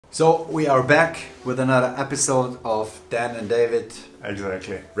So we are back with another episode of Dan and David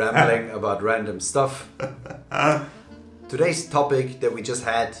Exactly. rambling about random stuff. Today's topic that we just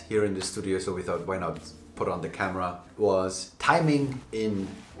had here in the studio, so we thought why not put on the camera, was timing in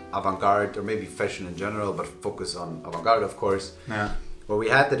avant-garde, or maybe fashion in general, but focus on avant-garde of course. Yeah. Where we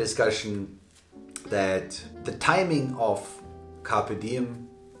had the discussion that the timing of Carpe Diem,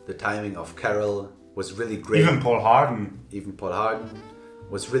 the timing of Carol was really great. Even Paul Harden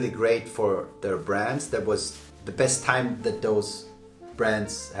Was really great for their brands. That was the best time that those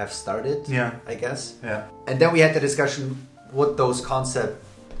brands have started, Yeah. I guess. Yeah. And then we had the discussion, would those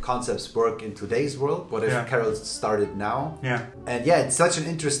concepts work in today's world? What if Yeah. Carol started now? Yeah. And yeah, it's such an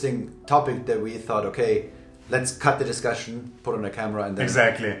interesting topic that we thought, okay, let's cut the discussion, put on a camera, and then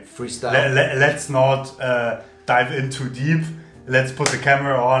Exactly. freestyle. Let's not dive in too deep. Let's put the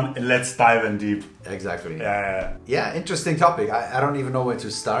camera on and let's dive in deep. Exactly. Yeah. Yeah, interesting topic. I don't even know where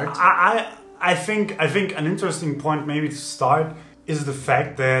to start. I think an interesting point maybe to start is the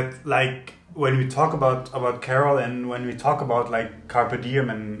fact that like when we talk about Carol and when we talk about like Carpe Diem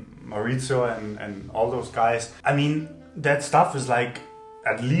and Maurizio and all those guys, I mean that stuff is like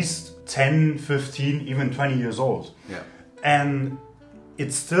at least 10, 15, even 20 years old. Yeah. And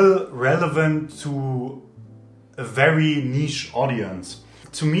it's still relevant to a very niche audience.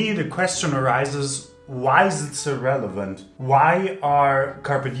 To me, the question arises, why is it so relevant? Why are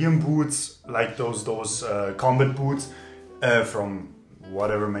Carpe Diem boots, like those combat boots from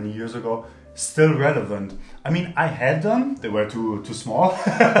whatever many years ago, still relevant? I mean, I had them. They were too small.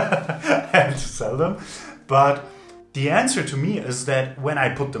 I had to sell them. But the answer to me is that when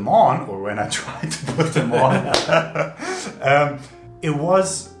I put them on, or when I tried to put them on,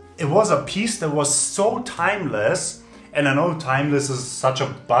 it was a piece that was so timeless. And I know timeless is such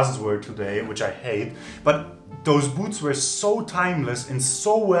a buzzword today, which I hate, but those boots were so timeless and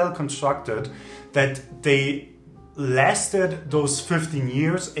so well constructed that they lasted those 15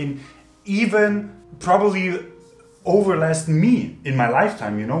 years and even probably overlast me in my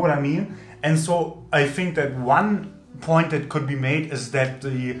lifetime, you know what I mean? And so I think that one point that could be made is that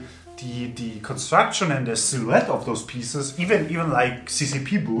the construction and the silhouette of those pieces, even like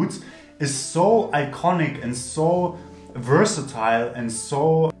CCP boots, is so iconic and so versatile and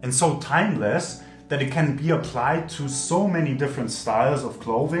so timeless that it can be applied to so many different styles of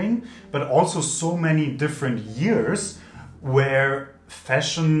clothing, but also so many different years where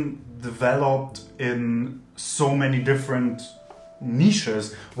fashion developed in so many different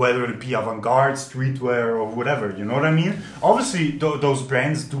niches, whether it be avant-garde, streetwear, or whatever, you know what I mean? Obviously, those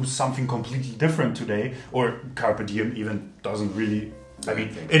brands do something completely different today, or Carpe Diem even doesn't really, I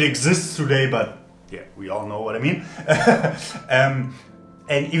mean, it exists today, but yeah, we all know what I mean.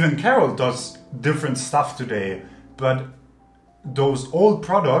 And even Carol does different stuff today, but those old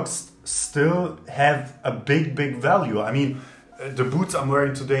products still have a big value. I mean, the boots I'm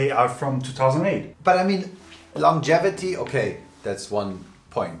wearing today are from 2008. But I mean, longevity, okay, that's one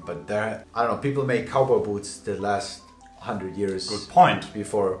point. But there, I don't know, people make cowboy boots that last 100 years. Good point.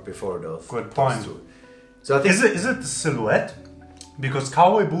 Before those. Good point. Those two. So I think is it the silhouette? Because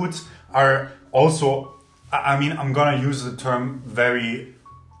cowboy boots are also, I mean, I'm gonna use the term very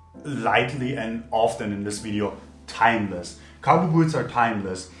lightly and often in this video, timeless. Cowboy boots are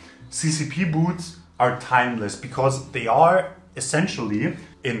timeless. CCP boots are timeless because they are essentially,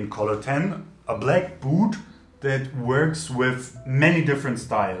 in color 10, a black boot that works with many different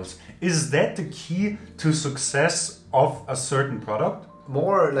styles. Is that the key to success of a certain product?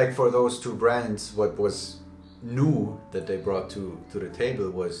 more like for those two brands, what was new that they brought to the table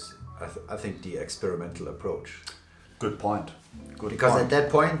was, I think, the experimental approach. Good point. Because at that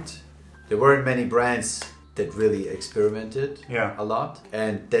point, there weren't many brands that really experimented a lot.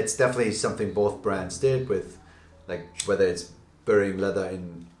 And that's definitely something both brands did with, like, whether it's burying leather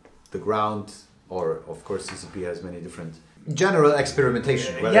in the ground or, of course, CCP has many different general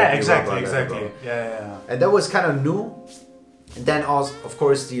experimentation. Yeah, exactly. Yeah. And that was kind of new. And then also, of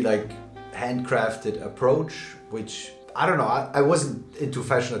course, the like handcrafted approach, which I don't know, I wasn't into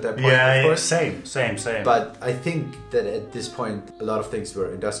fashion at that point. Yeah, of course. Same. But I think that at this point, a lot of things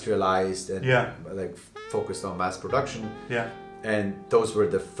were industrialized and like focused on mass production. Yeah. And those were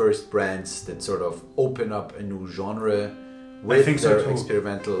the first brands that sort of open up a new genre with their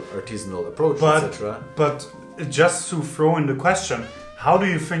experimental artisanal approach, etc. But just to throw in the question, how do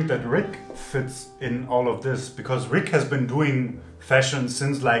you think that Rick fits in all of this? Because Rick has been doing fashion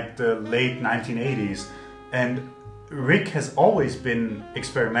since like the late 1980s, and Rick has always been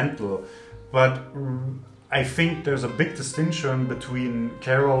experimental. But I think there's a big distinction between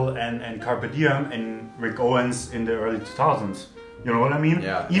Carol and Carpe Diem and Rick Owens in the early 2000s. You know what I mean?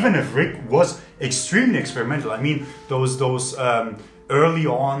 Yeah. Even if Rick was extremely experimental. I mean, those early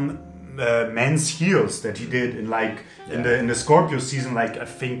on men's heels that he did in in the Scorpio season, like I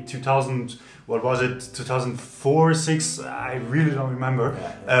think 2000. What was it? 2004, 6? I really don't remember.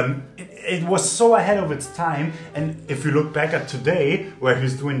 It was so ahead of its time. And if you look back at today, where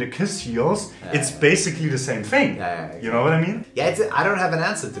he's doing the Kiss heels, it's basically the same thing. Exactly. You know what I mean? Yeah, I don't have an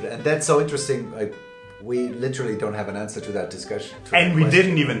answer to that. And that's so interesting. Like, we literally don't have an answer to that discussion. And we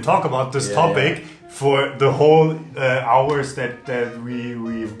didn't even talk about this topic for the whole hours that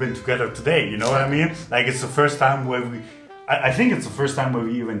we've been together today. You know what I mean? Like, it's the first time where I think it's the first time where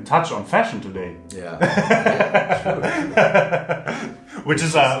we even touch on fashion today. Yeah. Which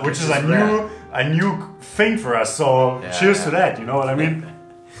is a new thing for us. So cheers to that. You know what I mean?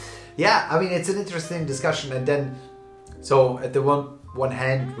 Yeah, I mean, it's an interesting discussion. And then, so at the one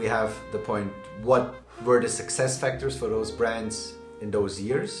hand, we have the point: what were the success factors for those brands in those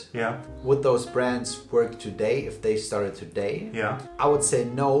years? Yeah. Would those brands work today if they started today? Yeah. I would say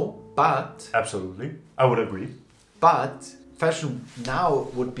no, but absolutely, I would agree. But fashion now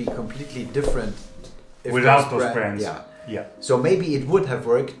would be completely different if without those brands. Yeah. So maybe it would have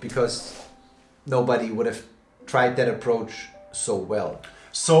worked because nobody would have tried that approach so well.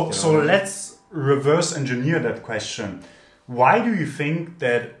 So let's reverse engineer that question. Why do you think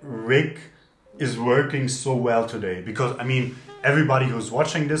that Rick is working so well today? Because I mean, everybody who's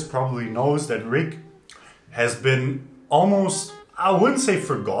watching this probably knows that Rick has been almost, I wouldn't say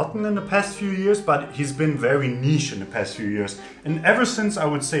forgotten in the past few years, but he's been very niche in the past few years. And ever since, I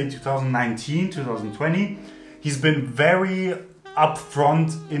would say 2019, 2020, he's been very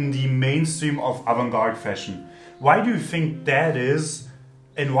upfront in the mainstream of avant-garde fashion. Why do you think that is?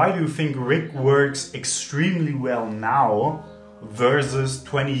 And why do you think Rick works extremely well now versus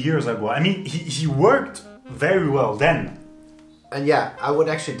 20 years ago? I mean, he worked very well then. And yeah, I would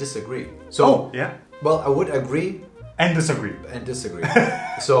actually disagree. So, well, I would agree. And disagree.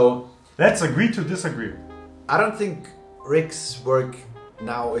 So let's agree to disagree. I don't think Rick's work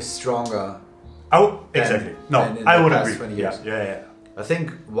now is stronger. Oh, exactly. No, I would agree. 20 years. Yeah. I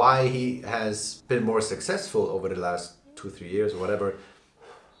think why he has been more successful over the last 2-3 years or whatever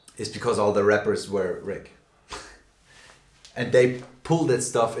is because all the rappers were Rick. And they pulled that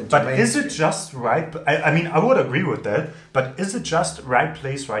stuff into But mainstream. is it just right? I mean, I would agree with that. But is it just right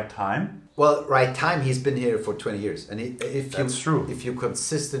place, right time? Well, right time, he's been here for 20 years. And That's true. If you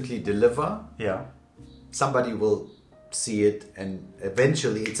consistently deliver, somebody will see it. And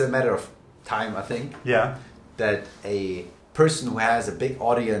eventually, it's a matter of time, I think, that a person who has a big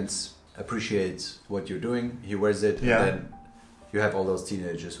audience appreciates what you're doing. He wears it, and then you have all those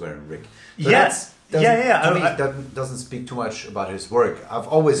teenagers wearing Rick. So to me, that doesn't speak too much about his work. I've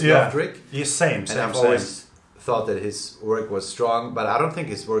always loved Rick. Same. I've always thought that his work was strong, but I don't think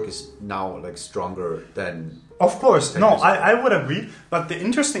his work is now like stronger than. Of course, no, I would agree. But the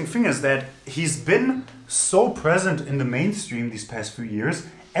interesting thing is that he's been so present in the mainstream these past few years.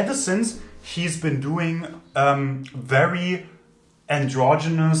 Ever since he's been doing very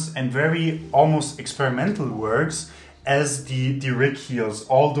androgynous and very almost experimental works as the Rick heels,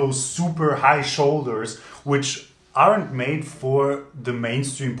 all those super high shoulders, which aren't made for the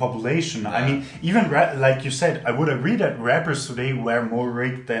mainstream population. I mean, even like you said, I would agree that rappers today wear more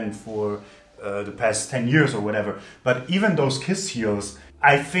Rick than for the past 10 years or whatever. But even those Kiss heels,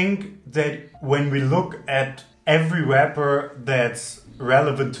 I think that when we look at every rapper that's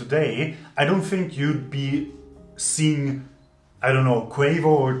relevant today, I don't think you'd be seeing, I don't know, Quavo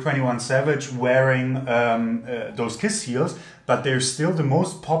or 21 Savage wearing those Kiss heels, but they're still the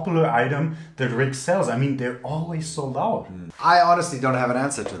most popular item that Rick sells. I mean, they're always sold out. I honestly don't have an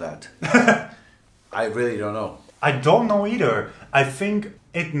answer to that. I really don't know. I don't know either. I think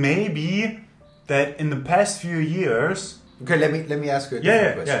it may be that in the past few years... Okay, let me ask you a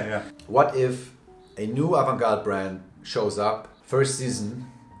different question. What if a new avant-garde brand shows up first season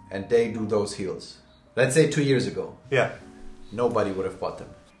and they do those heels? Let's say 2 years ago. Nobody would have bought them.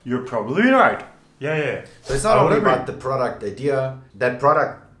 You're probably right. Yeah. So it's not only about the product idea. That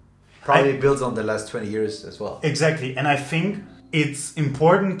product probably builds on the last 20 years as well. Exactly. And I think it's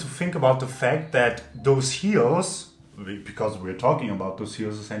important to think about the fact that those heels, because we're talking about those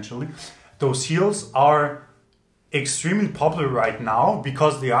heels essentially, those heels are extremely popular right now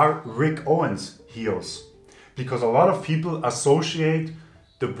because they are Rick Owens heels. Because a lot of people associate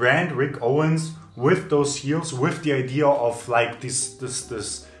the brand Rick Owens with those heels, with the idea of like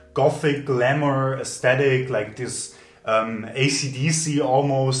this gothic glamour aesthetic, like this AC/DC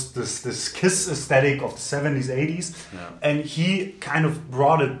almost, this Kiss aesthetic of the 70s, 80s. And he kind of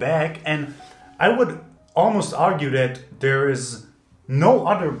brought it back. And I would almost argue that there is no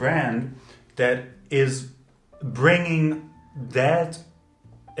other brand that is bringing that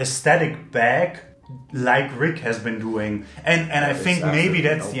aesthetic back like Rick has been doing. And I think maybe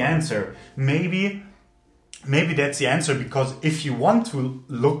that's the answer. Maybe that's the answer, because if you want to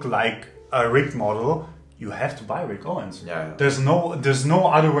look like a Rick model, you have to buy Rick Owens. Yeah. There's no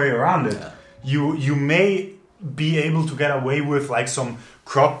other way around it. Yeah. You may be able to get away with like some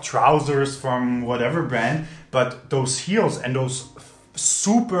cropped trousers from whatever brand, but those heels and those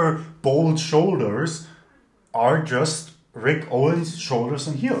super bold shoulders are just Rick Owens shoulders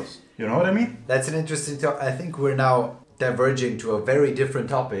and heels. You know what I mean? That's an interesting topic. I think we're now diverging to a very different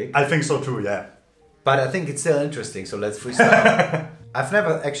topic. I think so too, yeah. But I think it's still interesting, so let's freestyle. I've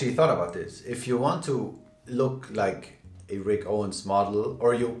never actually thought about this. If you want to look like a Rick Owens model,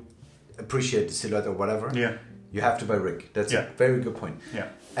 or you appreciate the silhouette or whatever, you have to buy Rick. That's a very good point. Yeah.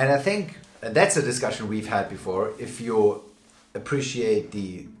 And I think that's a discussion we've had before. If you appreciate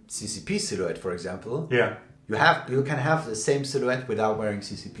the CCP silhouette, for example, you can have the same silhouette without wearing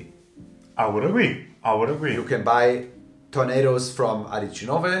CCP. I would agree. You can buy tornadoes from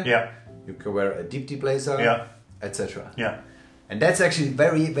Adichino. Yeah. You can wear a deep blazer, etc. Yeah. And that's actually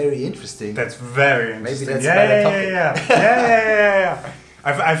very, very interesting. That's very interesting. Maybe that's a better topic. Yeah.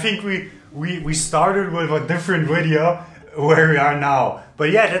 I think we started with a different video where we are now. But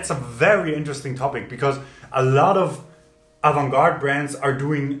yeah, that's a very interesting topic, because a lot of avant-garde brands are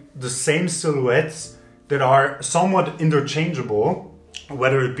doing the same silhouettes that are somewhat interchangeable,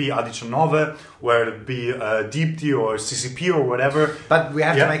 whether it be Adichino, whether it be Deepti or CCP or whatever. But we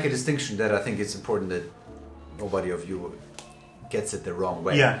have to make a distinction that I think it's important that nobody of you gets it the wrong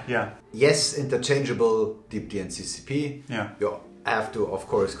way. Yes, interchangeable Deepti and CCP. You have to, of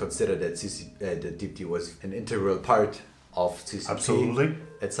course, consider that that Deepti was an integral part of CCP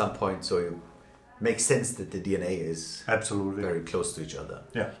at some point, so it makes sense that the DNA is very close to each other.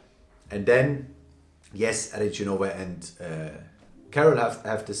 And then, yes, Adichino and Carol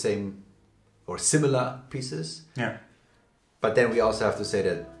have the same or similar pieces. But then we also have to say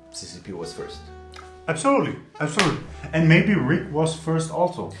that CCP was first. Absolutely. And maybe Rick was first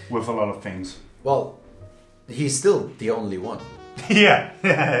also with a lot of things. Well, he's still the only one.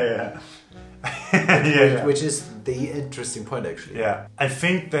 Which is the interesting point, actually. I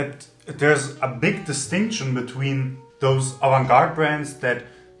think that there's a big distinction between those avant-garde brands that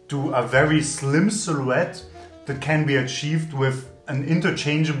do a very slim silhouette that can be achieved with an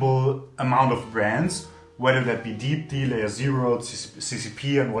interchangeable amount of brands, whether that be Deepti, Layer Zero,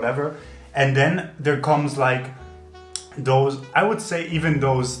 CCP and whatever. And then there comes like those, I would say even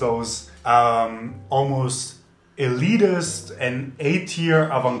those almost elitist and A-tier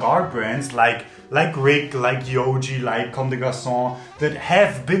avant-garde brands like Rick, like Yoji, like Comme des Garçons, that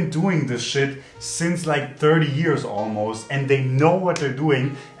have been doing this shit since like 30 years almost, and they know what they're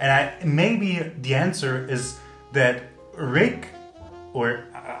doing. And maybe the answer is that Rick, or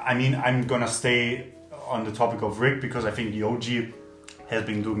I mean, I'm gonna stay on the topic of Rick because I think Yoji has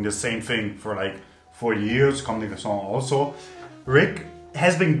been doing the same thing for like 40 years, Comme des Garçons also. Rick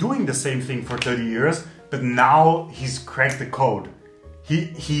has been doing the same thing for 30 years, but now he's cracked the code.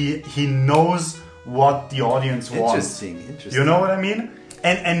 He knows what the audience wants. Interesting. You know what I mean?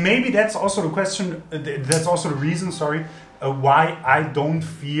 And maybe that's also the question, that's also the reason, why I don't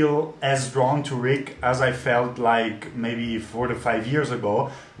feel as drawn to Rick as I felt like maybe 4 to 5 years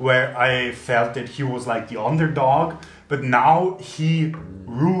ago, where I felt that he was like the underdog, but now he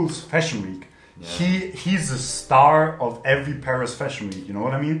rules Fashion Week. He's the star of every Paris Fashion Week, you know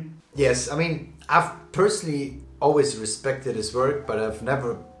what I mean? Yes, I mean, I've personally always respected his work, but I've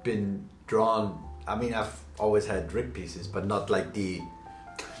never been drawn. I mean, I've always had Rick pieces, but not like the...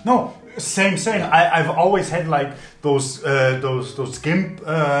 No, same. Yeah. I've always had like those Gimp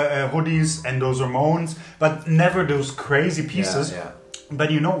hoodies and those Ramones, but never those crazy pieces.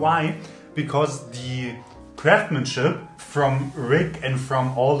 But you know why? Because the craftsmanship from Rick and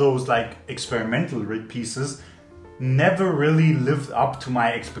from all those like experimental Rick pieces never really lived up to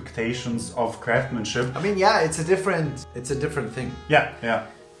my expectations of craftsmanship. I mean, yeah, it's a different thing. Yeah.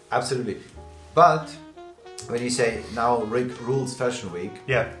 Absolutely. But when you say now Rick rules Fashion Week,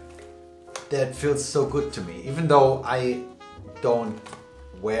 that feels so good to me. Even though I don't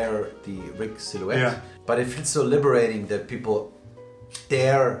wear the Rick silhouette, but it feels so liberating that people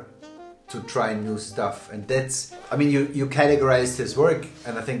dare to try new stuff. And that's, I mean, you categorized his work,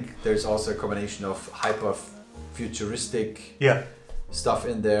 and I think there's also a combination of hyper futuristic stuff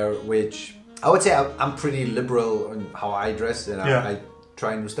in there, which I would say I'm pretty liberal in how I dress, and I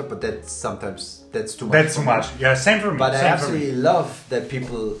try new stuff, but that's too much. That's too much. Yeah, same for me. But I absolutely love that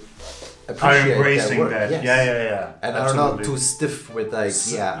people appreciate embracing their work. that. Yes. Yeah. And absolutely. are not too stiff with like,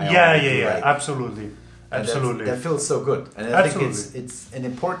 Absolutely. Absolutely. That feels so good. And I think it's an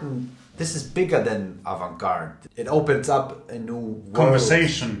important, this is bigger than avant-garde. It opens up a new world.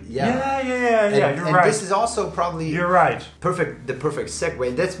 Conversation. Yeah. You're right. And this is also probably You're right. the perfect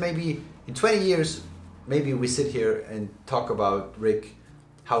segue. That's maybe in 20 years, maybe we sit here and talk about Rick,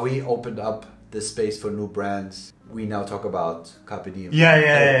 how he opened up the space for new brands. We now talk about Carpe Diem.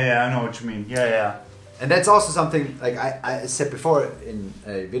 Yeah. I know what you mean. Yeah. And that's also something, like I said before in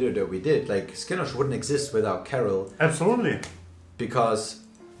a video that we did, like Skinosh wouldn't exist without Carol. Absolutely. Because...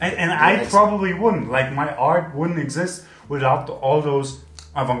 And I probably wouldn't. Like, my art wouldn't exist without all those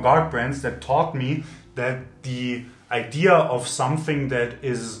avant-garde brands that taught me that the idea of something that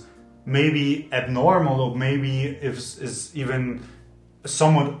is maybe abnormal or maybe is even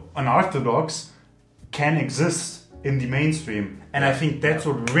somewhat unorthodox can exist in the mainstream. And I think that's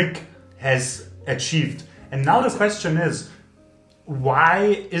what Rick has achieved. And now the question is,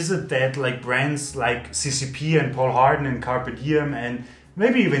 why is it that like brands like CCP and Paul Harden and Carpe Diem and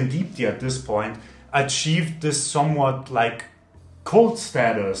maybe even Deep D at this point achieved this somewhat like cult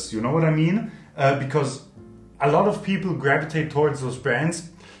status, you know what I mean? Because a lot of people gravitate towards those brands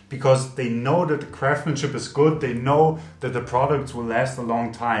because they know that the craftsmanship is good, they know that the products will last a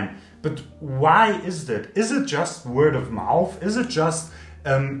long time. But why is that? Is it just word of mouth? Is it just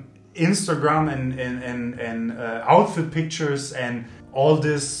Instagram and outfit pictures and all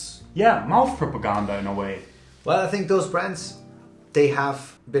this, mouth propaganda in a way? Well, I think those brands, they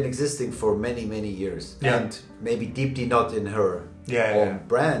have been existing for many, many years. Yeah. And maybe Deep D not in her own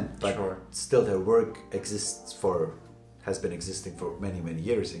brand, but still their work has been existing for many, many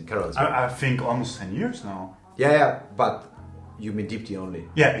years in Carol's work. I think almost 10 years now. Yeah, but you mean Deep D only?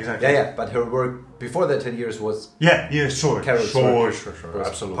 Yeah, exactly. Yeah, but her work before that 10 years was... Sure. Carol's work. Sure.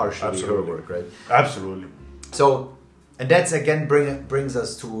 Absolutely. Partially her work, right? Absolutely. So, and that's again brings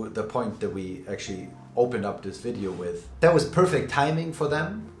us to the point that we actually opened up this video with. That was perfect timing for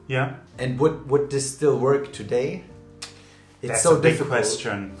them. Yeah. And would this still work today? It's That's so a big difficult.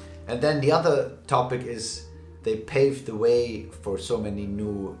 question. And then the other topic is they paved the way for so many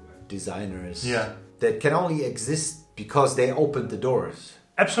new designers that can only exist because they opened the doors.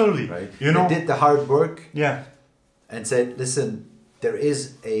 Absolutely. Right? You know, they did the hard work. Yeah. And said, listen,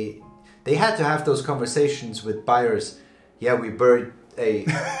 they had to have those conversations with buyers. Yeah, we buried a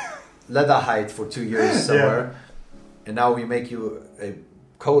leather hide for 2 years somewhere, and now we make you a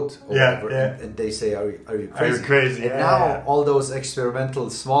coat or whatever. And they say, are you crazy? Are you crazy? And now all those experimental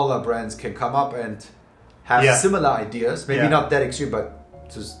smaller brands can come up and have similar ideas, maybe not that extreme, but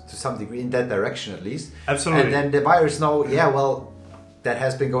to some degree in that direction at least. Absolutely. And then the buyers know, well, that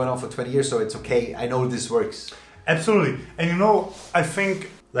has been going on for 20 years, so it's okay. I know this works. Absolutely. And you know, I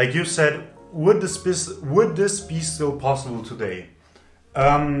think, like you said, would this be still possible today?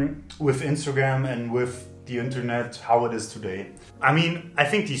 With Instagram and with the internet, how it is today? I mean, I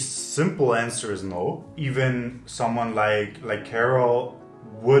think the simple answer is no. Even someone like Carol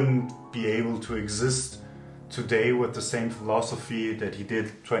wouldn't be able to exist today with the same philosophy that he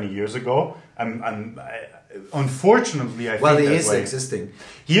did 20 years ago. Unfortunately, I think he is existing.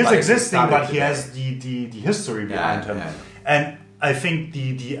 He is existing, but he has the history behind him. Yeah. And I think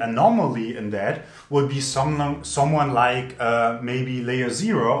the anomaly in that would be someone like maybe Layer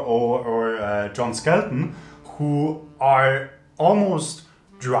Zero or John Skelton, who are almost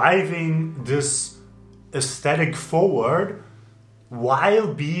driving this aesthetic forward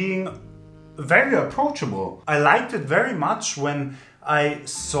while being very approachable. I liked it very much when I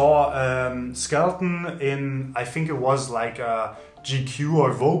saw Skelton in, I think it was like a GQ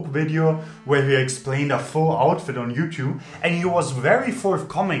or Vogue video where he explained a full outfit on YouTube, and he was very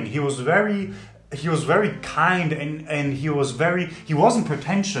forthcoming. He was very kind, and he wasn't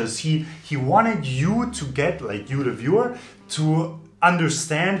pretentious. He wanted you to get, like you the viewer, to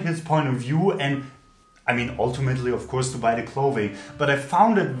understand his point of view, and I mean ultimately of course to buy the clothing. But I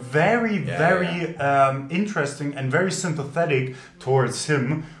found it very interesting and very sympathetic towards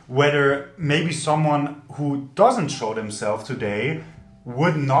him, whether maybe someone who doesn't show themselves today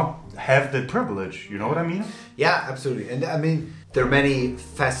would not have that privilege. You know what I mean? Yeah, absolutely. And I mean, there are many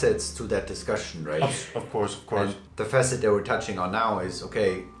facets to that discussion, right? Of course. And the facet that we're touching on now is,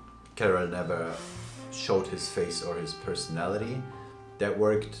 okay, Carol never showed his face or his personality. That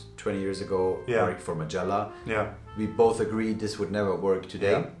worked 20 years ago, worked for Magella. Yeah. We both agreed this would never work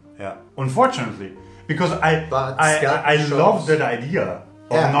today. Yeah. Unfortunately. Because I love that idea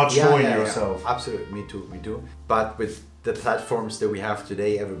of not showing yourself. Yeah. Absolutely, me too, we do. But with the platforms that we have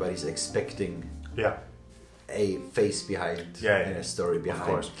today, everybody's expecting a face behind and a story behind. Of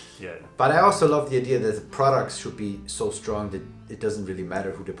course. Yeah. But I also love the idea that the products should be so strong that it doesn't really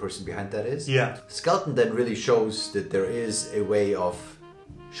matter who the person behind that is. Yeah. Skeleton then really shows that there is a way of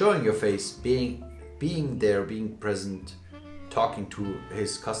showing your face, being there, being present, talking to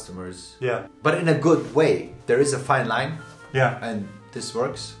his customers. Yeah. But in a good way. There is a fine line. Yeah. And this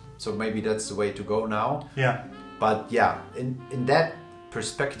works. So maybe that's the way to go now. Yeah. But yeah, in that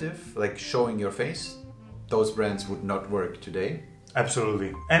perspective, like showing your face, those brands would not work today.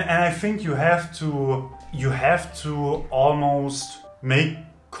 Absolutely. And I think you have to almost make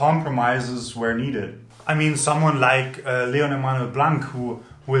compromises where needed. I mean, someone like Leon Emanuel Blanc, who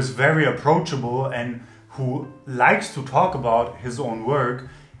is very approachable and who likes to talk about his own work,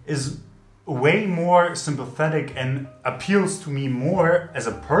 is way more sympathetic and appeals to me more as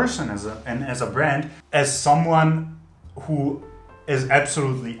a person and as a brand, as someone who is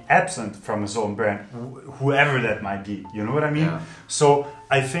absolutely absent from his own brand, whoever that might be. You know what I mean? Yeah. So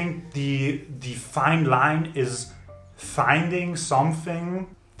I think the fine line is finding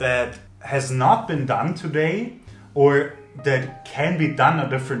something that has not been done today, or that can be done a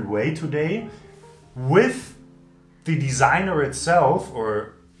different way today, with the designer itself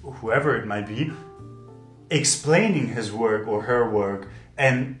or whoever it might be explaining his work or her work,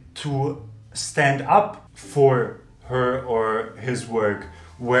 and to stand up for her or his work,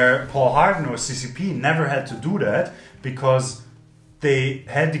 where Paul Harden or CCP never had to do that because they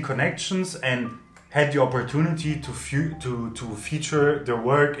had the connections and had the opportunity to feature their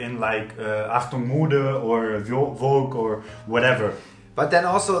work in like Achtung Mode or Vogue or whatever. But then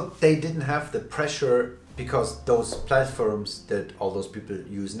also they didn't have the pressure because those platforms that all those people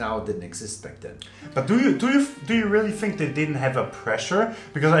use now didn't exist back then. But do you really think they didn't have a pressure?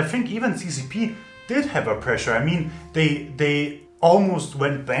 Because I think even CCP did have a pressure. I mean, they almost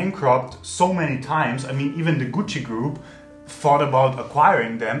went bankrupt so many times. I mean, even the Gucci group thought about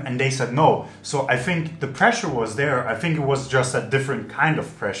acquiring them and they said no. So I think the pressure was there. I think it was just a different kind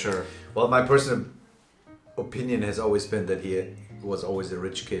of pressure. Well, my personal opinion has always been that he was always a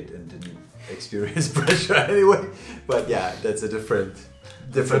rich kid and didn't experience pressure anyway. But yeah, that's a different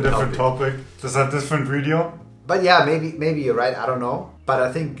topic. That's a different video. But yeah, maybe you're right. I don't know. But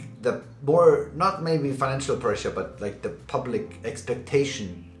I think the more, not maybe financial pressure, but like the public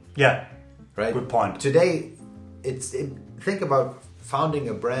expectation. Yeah. Right. Good point. Today, think about founding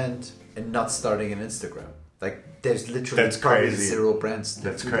a brand and not starting an Instagram. Like there's literally probably zero brands.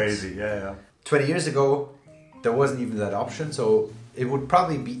 That's crazy. Yeah. 20 years ago, there wasn't even that option, so it would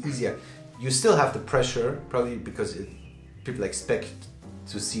probably be easier. You still have the pressure, probably because people expect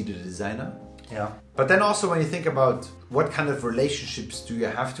to see the designer. Yeah. But then also when you think about what kind of relationships do you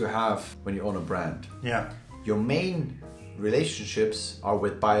have to have when you own a brand? Yeah. Your main relationships are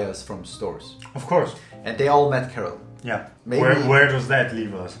with buyers from stores. Of course. And they all met Carol. Yeah. Maybe. Where does that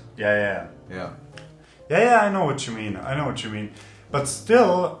leave us? Yeah. I know what you mean. But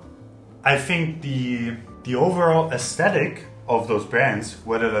still, I think the overall aesthetic of those brands,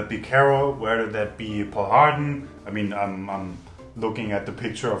 whether that be Carol, whether that be Paul Harden, I mean, I'm looking at the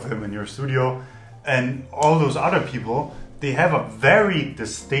picture of him in your studio, and all those other people, they have a very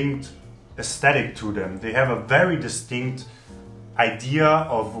distinct aesthetic to them. They have a very distinct idea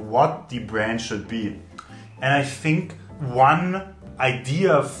of what the brand should be. And I think one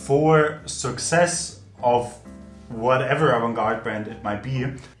idea for success of whatever avant-garde brand it might be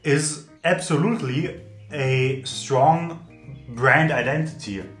is absolutely a strong brand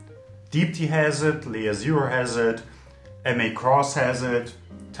identity. Deepti has it, Lea Zero has it, M.A. Cross has it,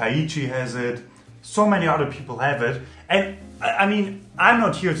 Taichi has it, so many other people have it. And I mean, I'm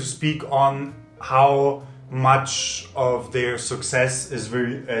not here to speak on how much of their success is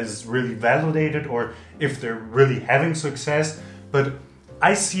really validated or if they're really having success, but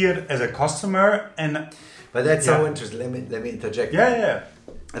I see it as a customer. But that's so interesting. Let me interject. Yeah.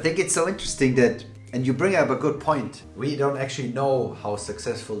 I think it's so interesting that, and you bring up a good point, we don't actually know how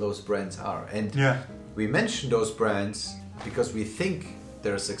successful those brands are. And we mention those brands because we think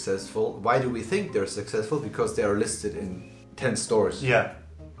they're successful. Why do we think they're successful? Because they are listed in 10 stores. Yeah.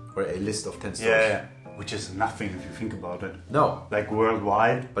 Or a list of 10 stores. Yeah. Which is nothing if you think about it. No. Like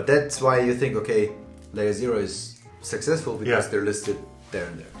worldwide. But that's why you think, okay, Layer Zero is successful because they're listed there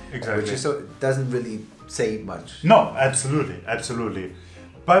and there. Exactly. Which is so, doesn't really say much. No, absolutely.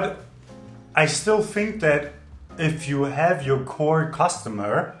 But I still think that if you have your core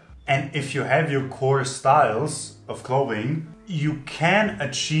customer and if you have your core styles of clothing, you can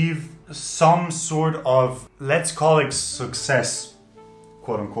achieve some sort of, let's call it success,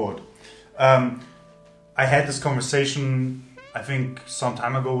 quote unquote. I had this conversation, I think some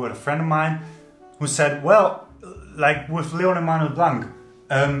time ago with a friend of mine who said, well, like with Leon Emmanuel Blanc,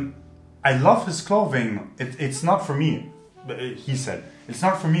 I love his clothing. It's not for me. He said, it's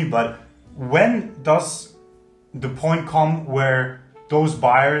not for me, but when does the point come where those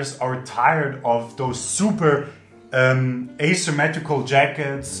buyers are tired of those super asymmetrical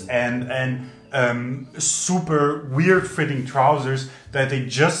jackets and super weird fitting trousers that they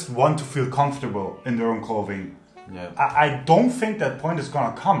just want to feel comfortable in their own clothing? Yeah. I don't think that point is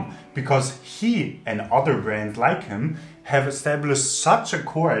gonna come, because he and other brands like him have established such a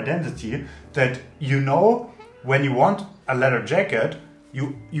core identity that, you know, when you want a leather jacket,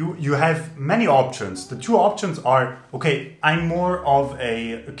 you have many options. The two options are, okay, I'm more of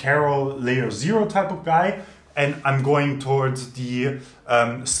a Carol Layer Zero type of guy, and I'm going towards the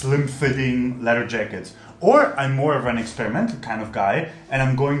slim fitting leather jackets. Or I'm more of an experimental kind of guy, and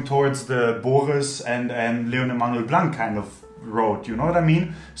I'm going towards the Boris and Leon Emmanuel Blanc kind of road, you know what I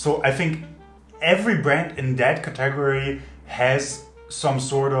mean? So I think every brand in that category has some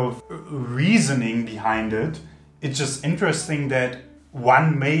sort of reasoning behind it. It's just interesting that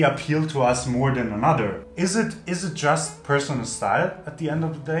one may appeal to us more than another. Is it just personal style at the end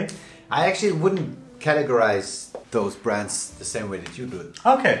of the day? I actually wouldn't categorize those brands the same way that you do.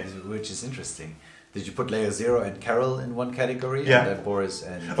 Okay. Which is interesting. Did you put Layer Zero and Carol in one category? Yeah. And then Boris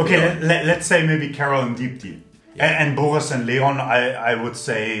and okay, Leon? let's say maybe Carol and Deepti. Yeah. And Boris and Leon, I would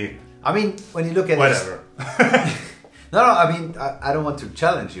say... I mean, when you look at whatever. No, I mean, I don't want to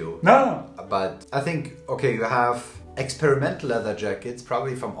challenge you. No. But I think, okay, you have experimental leather jackets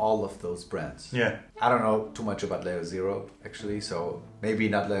probably from all of those brands. Yeah. I don't know too much about Layer Zero, actually, so maybe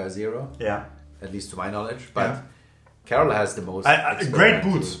not Layer Zero. Yeah. At least to my knowledge. But Carol has the most... great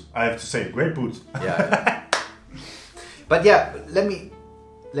boots, I have to say. Great boots. Yeah. But yeah, let me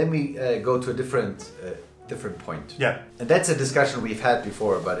go to a different point. Yeah. And that's a discussion we've had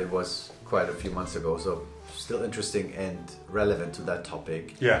before, but it was quite a few months ago, so still interesting and relevant to that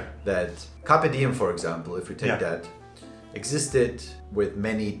topic. Yeah. That Carpe Diem, for example, if we take that, existed with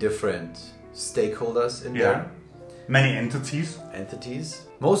many different stakeholders in there. Many entities.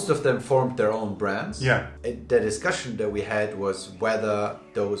 Most of them formed their own brands. Yeah. The discussion that we had was whether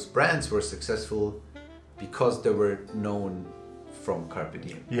those brands were successful because they were known from Carpe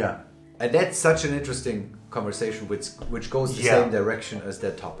Diem. Yeah. And that's such an interesting conversation which goes the same direction as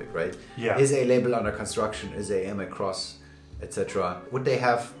that topic, right? Yeah. Is a label under construction, is a M across, etc. Would they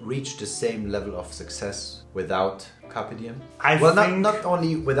have reached the same level of success without Carpe Diem? Not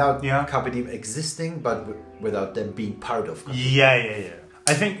only without Carpe Diem existing, but without them being part of Carpe Diem. Yeah.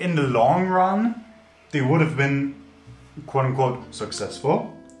 I think in the long run, they would have been quote unquote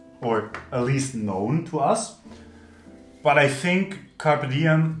successful, or at least known to us. But I think Carpe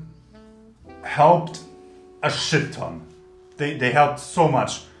Diem helped a shit ton. They helped so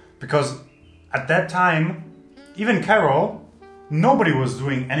much, because at that time, even Carol, nobody was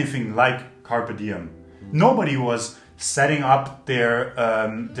doing anything like Carpe Diem. Nobody was setting up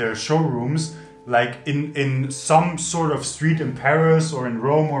their showrooms like in some sort of street in Paris or in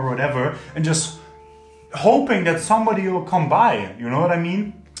Rome or whatever, and just hoping that somebody will come by. You know what I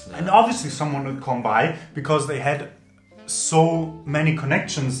mean? Yeah. And obviously someone would come by because they had so many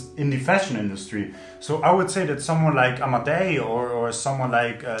connections in the fashion industry. So I would say that someone like Amadei or someone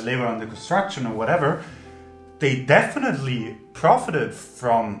like Labor Under Construction or whatever, they definitely profited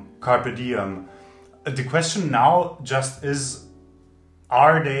from Carpe Diem. The question now just is,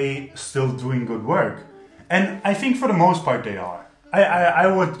 are they still doing good work? And I think for the most part they are. I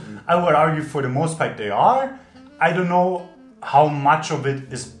would argue for the most part they are. I don't know how much of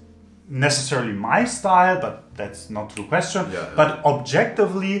it is necessarily my style, but that's not the question. Yeah. But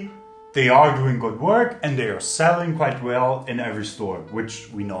objectively, they are doing good work and they are selling quite well in every store, which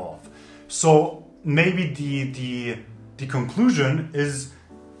we know of. So maybe the conclusion is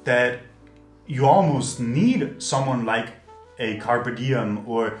that you almost need someone like a Carpe Diem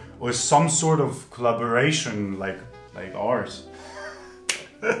or some sort of collaboration like ours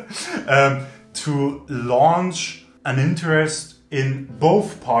to launch an interest in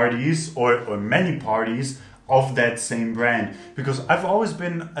both parties or many parties of that same brand. Because I've always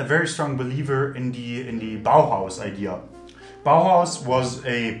been a very strong believer in the Bauhaus idea. Bauhaus was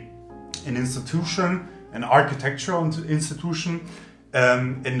an institution, an architectural institution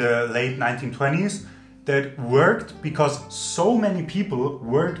in the late 1920s that worked because so many people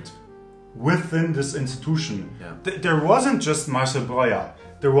worked within this institution. Yeah. There wasn't just Marcel Breuer.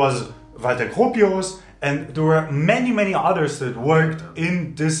 There was Walter Gropius, and there were many others that worked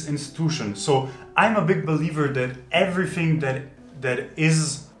in this institution. So I'm a big believer that everything that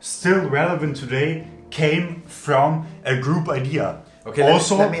is still relevant today came from a group idea. Okay,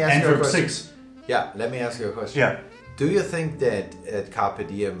 also, let me ask Antwerp 6. Yeah, let me ask you a question. Yeah. Do you think that at Carpe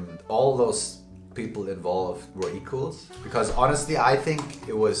Diem, all those people involved were equals? Because honestly, I think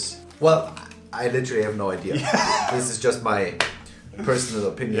it was... Well, I literally have no idea. This is just my personal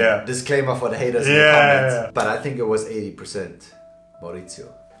opinion. Yeah. Disclaimer for the haters in the comments. Yeah. But I think it was 80% Maurizio.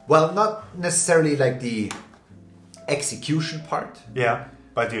 Well, not necessarily like the execution part. Yeah,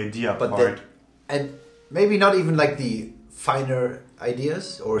 but the idea part. And maybe not even like the finer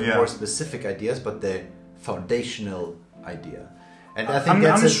ideas or more specific ideas, but the foundational idea. And I think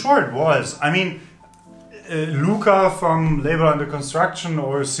I'm sure it was. I mean, Luca from Labor Under Construction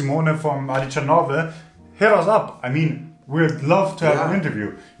or Simone from Adicionove hit us up. I mean, we'd love to have an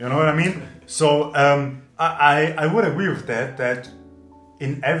interview. You know what I mean? So I would agree with that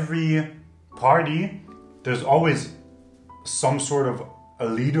in every party, there's always some sort of a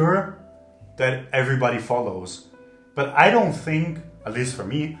leader that everybody follows. But I don't think, at least for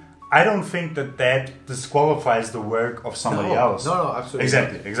me, I don't think that disqualifies the work of somebody else. No,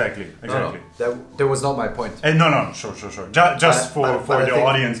 absolutely. Exactly. No. That was not my point. No, sure. Just for the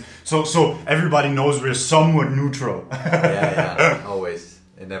audience. So everybody knows we're somewhat neutral. Yeah, always,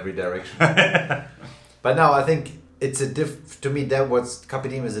 in every direction. But no, I think it's to me, that what's Carpe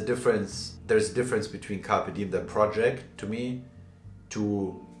Diem is a difference. There's a difference between Carpe Diem, the project, to me,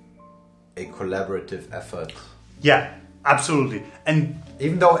 to a collaborative effort. Yeah, absolutely. And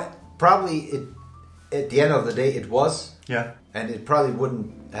even though probably at the end of the day it was, and it probably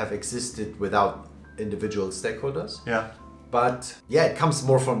wouldn't have existed without individual stakeholders. Yeah. But it comes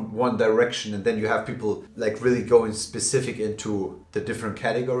more from one direction, and then you have people like really going specific into the different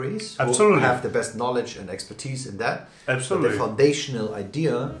categories. Absolutely. Who have the best knowledge and expertise in that. Absolutely. But the foundational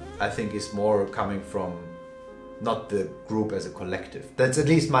idea, I think, is more coming from not the group as a collective. That's at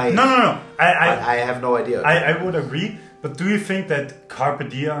least my... No. I have no idea. I would agree. But do you think that Carpe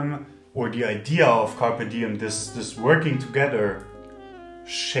Diem, or the idea of Carpe Diem, this working together,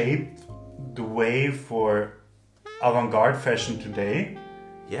 shaped the way for avant-garde fashion today?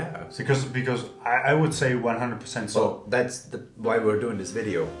 Yeah. Because I would say 100% so. Well, that's why we're doing this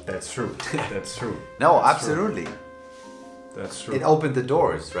video. That's true. That's true. No, that's absolutely. True. That's true. It opened the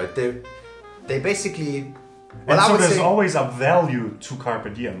doors, right? They basically... Well, and so there's always a value to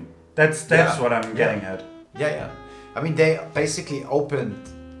Carpe Diem. That's what I'm getting at. Yeah. I mean, they basically opened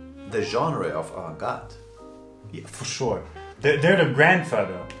the genre of avant-garde. Yeah, for sure. They're the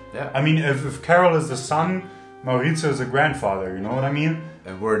grandfather. Yeah. I mean, if Carol is the son, Maurizio is the grandfather. You know what I mean?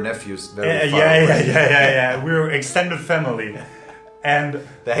 And we're nephews. Very far away. Yeah. We're extended family, and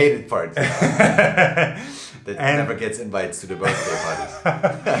the hated part that never gets invites to the birthday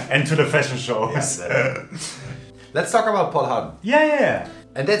parties and to the fashion shows. Yeah, let's talk about Paul Harden. Yeah.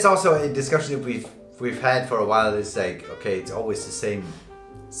 And that's also a discussion that we've had for a while. It's like, okay, it's always the same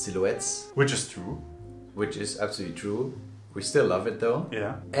silhouettes, which is true. Which is absolutely true. We still love it though.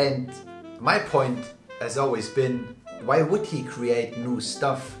 Yeah. And my point has always been, why would he create new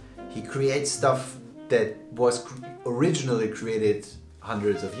stuff? He creates stuff that was originally created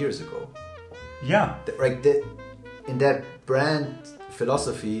hundreds of years ago. Yeah. In that brand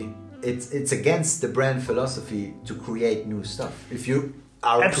philosophy, it's against the brand philosophy to create new stuff. If you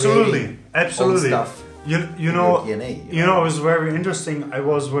are creating old stuff, you know, DNA, you know, it was very interesting. I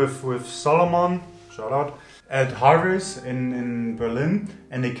was with Solomon, shout out, at Harvey's in Berlin,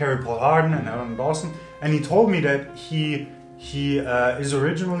 and they carry Paul Harden and Alan Dawson, and he told me that he is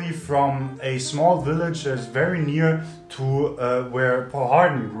originally from a small village that's very near to where Paul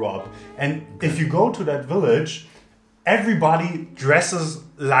Harden grew up. And if you go to that village, everybody dresses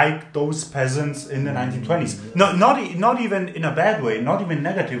like those peasants in the 1920s. Not even in a bad way, not even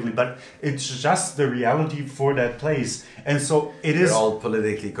negatively, but it's just the reality for that place. And so it is... We're all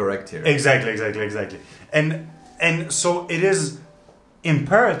politically correct here. Exactly. And so it is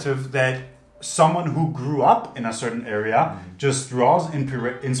imperative that someone who grew up in a certain area just draws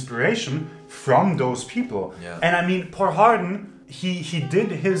inspiration from those people. Yeah. And I mean, Paul Harden, he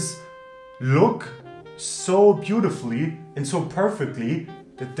did his look so beautifully and so perfectly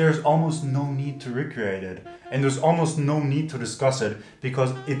that there's almost no need to recreate it, and there's almost no need to discuss it,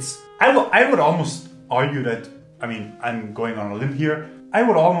 because it's... I would almost argue that, I mean, I'm going on a limb here, I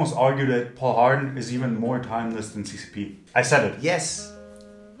would almost argue that Paul Harden is even more timeless than CCP. I said it. Yes,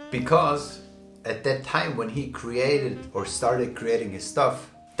 because at that time when he created or started creating his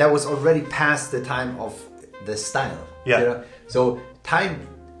stuff, that was already past the time of the style. Yeah. You know? So time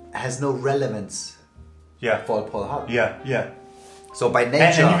has no relevance for Paul Harden. Yeah. So by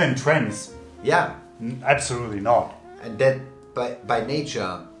nature... And even trends. Yeah. Absolutely not. And that by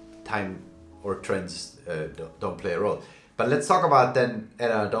nature, time or trends don't play a role. But let's talk about then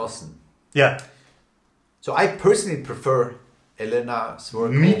Ella Dawson. Yeah. So I personally prefer Elena's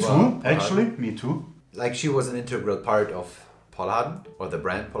work. Me too, actually. Me too. Like she was an integral part of Paul Harden, or the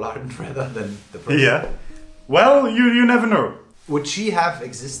brand Paul Harden rather than the person. Yeah. Well, you never know. Would she have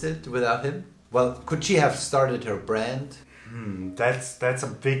existed without him? Well, could she have started her brand? That's a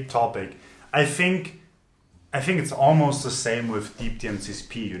big topic. I think it's almost the same with Deepti and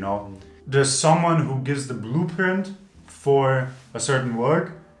CCP, you know. There's someone who gives the blueprint for a certain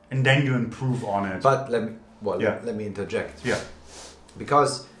work and then you improve on it. But let me interject. Yeah.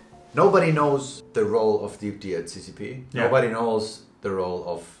 Because nobody knows the role of Deepti at CCP. Yeah. Nobody knows the role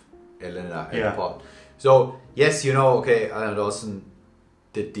of Elena at Paul. So, yes, you know, okay, Anna Dawson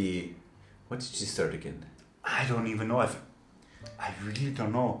did what did she start again? I don't even know. I really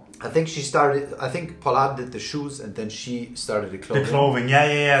don't know. I think Paul Harden did the shoes and then she started the clothing. The clothing,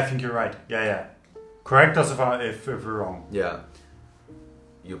 yeah, I think you're right. Yeah. Correct us if we're wrong. Yeah.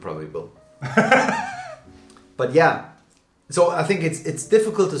 You probably will. But yeah, so I think it's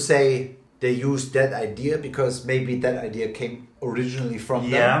difficult to say they used that idea because maybe that idea came originally from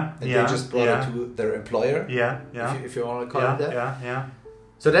them and they just brought it to their employer. Yeah. If you want to call it that. Yeah.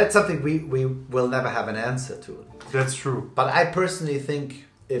 So that's something we will never have an answer to. That's true. But I personally think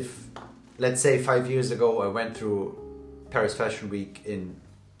if, let's say 5 years ago, I went through Paris Fashion Week in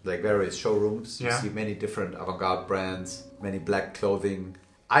like various showrooms, you see many different avant-garde brands, many black clothing.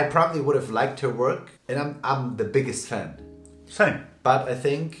 I probably would have liked her work, and I'm the biggest fan. Same. But I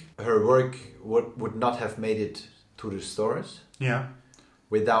think her work would not have made it to the stores. Yeah.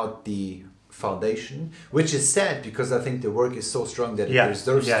 Without the foundation, which is sad because I think the work is so strong that it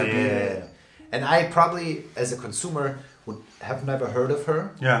deserves to be there. And I probably, as a consumer, would have never heard of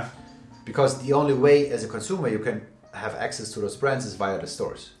her. Yeah. Because the only way, as a consumer, you can have access to those brands is via the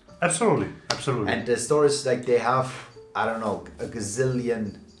stores. Absolutely. And the stores, like they have, I don't know, a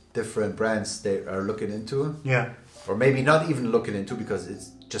gazillion different brands they are looking into. Yeah. Or maybe not even looking into because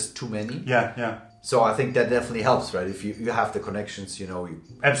it's just too many. Yeah. So I think that definitely helps, right? If you have the connections, you know.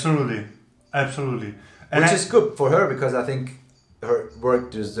 Absolutely. And which is good for her because I think her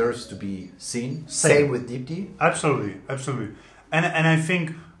work deserves to be seen. Same with Deepti. Absolutely. And I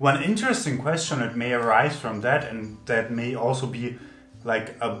think one interesting question that may arise from that, and that may also be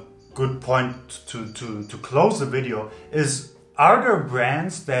like a good point to close the video, is are there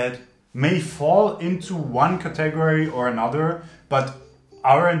brands that may fall into one category or another, but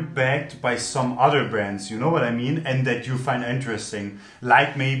aren't backed by some other brands, you know what I mean? And that you find interesting,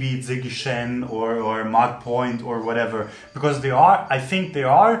 like maybe Ziggy Shen or Mark Point or whatever. Because I think there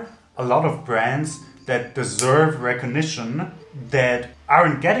are a lot of brands that deserve recognition that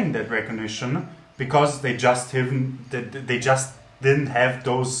aren't getting that recognition because they just didn't have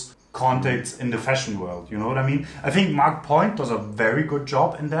those contacts in the fashion world, you know what I mean? I think Mark Point does a very good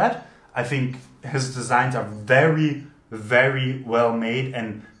job in that. I think his designs are very, very well made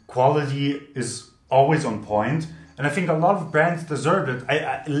and quality is always on point. And I think a lot of brands deserve it.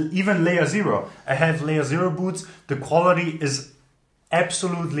 Even Layer Zero. I have Layer Zero boots. The quality is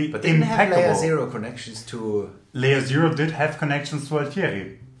absolutely impeccable. But didn't have Layer Zero connections to... Layer Zero did have connections to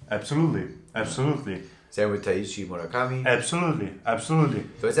Altieri. Absolutely. Same with Taishi Murakami. Absolutely.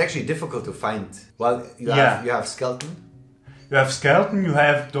 So it's actually difficult to find. Well, you have Skelton. You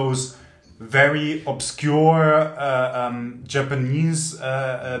have those very obscure Japanese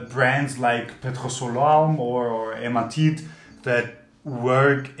brands like Petrosolarm or Ematit that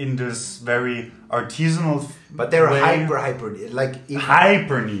work in this very artisanal but they're way. hyper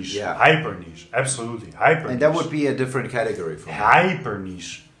hyper niche. Yeah. Hyper niche. Absolutely. Hyper niche. And that would be a different category for me. Hyper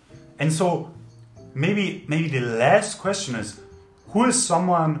niche. And so maybe the last question is, who is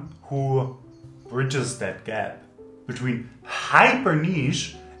someone who bridges that gap between hyper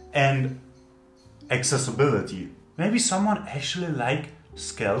niche and accessibility? Maybe someone actually like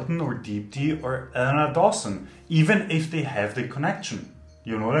Skelton or Deepti or Elena Dawson, even if they have the connection.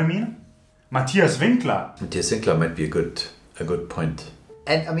 You know what I mean? Matthias Winkler. Matthias Winkler might be a good point.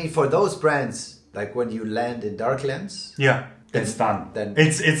 And I mean, for those brands, like when you land in Darklands, it's done. Then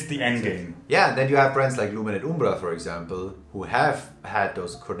it's the end game. Yeah, and then you have brands like Lumen and Umbra, for example, who have had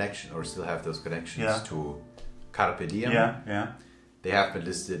those connections or still have those connections to Carpe Diem. Yeah. They have been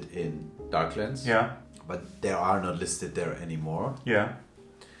listed in Darklands. Yeah. But they are not listed there anymore. Yeah.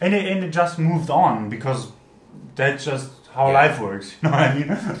 And it just moved on because that's just how life works. You know what I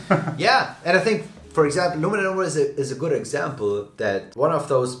mean? Yeah. And I think, for example, Lumen and Umbra is a good example that one of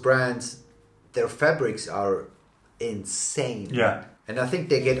those brands, their fabrics are insane. Yeah. And I think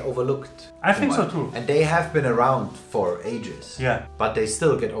they get overlooked. I think so too. And they have been around for ages. Yeah. But they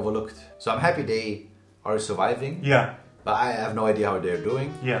still get overlooked. So I'm happy they are surviving. Yeah. But I have no idea how they're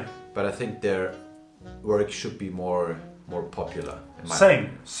doing. Yeah. But I think they're work should be more popular.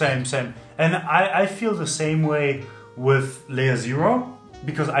 Same. And I feel the same way with Layer Zero,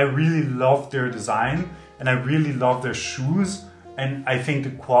 because I really love their design and I really love their shoes, and I think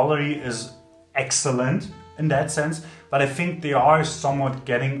the quality is excellent in that sense, but I think they are somewhat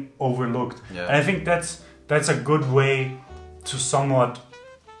getting overlooked. Yeah. And I think that's a good way to somewhat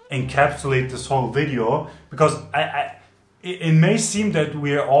encapsulate this whole video, because it may seem that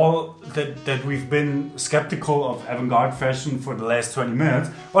we're all that we've been skeptical of avant-garde fashion for the last 20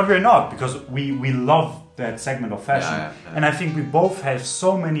 minutes, but we're not, because we love that segment of fashion. Yeah. And I think we both have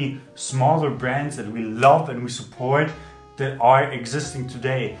so many smaller brands that we love and we support that are existing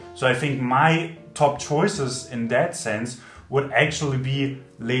today. So I think my top choices in that sense would actually be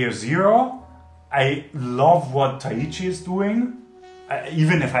Layer Zero. I love what Taichi is doing.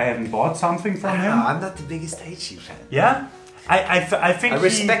 Even if I haven't bought something from him. I'm not the biggest Taichi fan. Yeah? I think I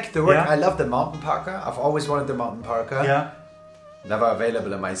respect the work. Yeah. I love the mountain parka. I've always wanted the mountain parka. Yeah. Never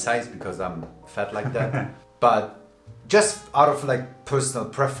available in my size because I'm fat like that. But just out of like personal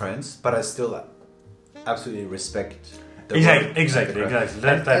preference, but I still absolutely respect the work. Exactly. That's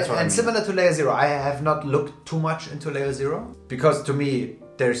what I mean. And similar to Layer Zero, I have not looked too much into Layer Zero, because to me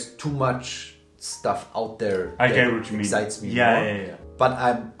there's too much stuff out there I get what you mean. Excites me more. Yeah. But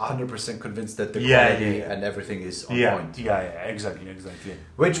I'm 100% convinced that the quality and everything is on point. Yeah, exactly.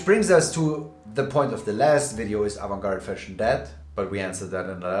 Which brings us to the point of the last video: is avant-garde fashion dead? But we answered that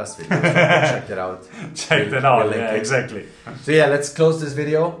in the last video. So check that out. Yeah, exactly. So yeah, let's close this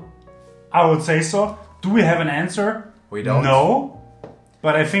video. I would say so. Do we have an answer? We don't. No.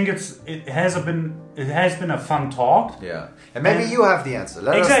 But I think it has been a fun talk. Yeah. And maybe you have the answer.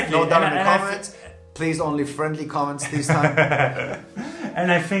 Let us know down in the comments. Please, only friendly comments this time.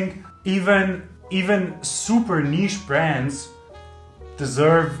 And I think even super niche brands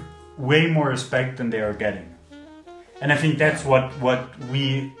deserve way more respect than they are getting. And I think that's what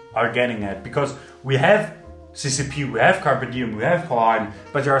we are getting at, because we have CCP, we have Carpe Diem, we have Harnden,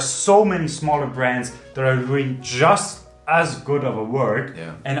 but there are so many smaller brands that are doing just as good of a work.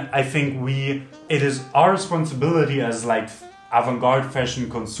 Yeah. And I think it is our responsibility as like avant-garde fashion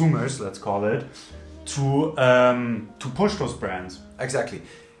consumers, let's call it, to push those brands. Exactly.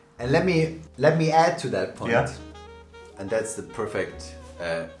 And let me add to that point. Yeah. And that's the perfect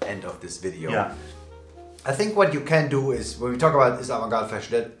end of this video. Yeah. I think what you can do is, when we talk about is avant-garde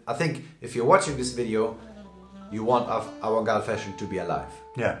fashion dead, I think if you're watching this video, you want avant-garde fashion to be alive.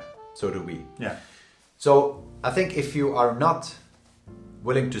 Yeah. So do we. Yeah. So I think if you are not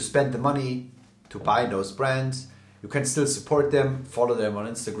willing to spend the money to buy those brands, you can still support them, follow them on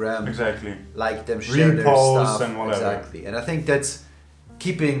Instagram. Exactly. Like them, share their stuff. And whatever. Exactly. And I think that's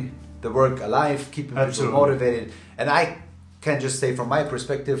keeping the work alive, keeping Absolutely. people motivated. And I can just say from my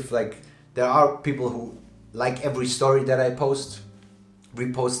perspective, like, there are people who like every story that I post,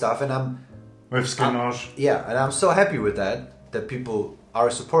 repost stuff, and I'm I'm so happy with that people are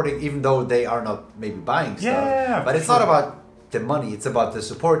supporting, even though they are not maybe buying stuff. Yeah, but it's not about the money, it's about the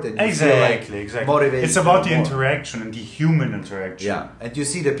support, and you feel like motivated. It's about the interaction and the human interaction. Yeah, and you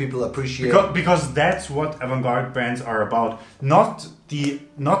see that people appreciate because that's what avant-garde brands are about. Not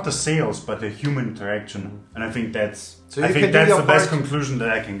the sales, but the human interaction. And I think that's the best conclusion that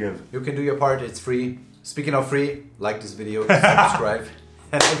I can give. You can do your part, it's free. Speaking of free, like this video, subscribe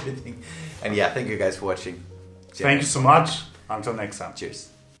and everything. And yeah, thank you guys for watching. Thank you so much. Until next time.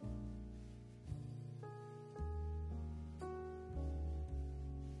 Cheers.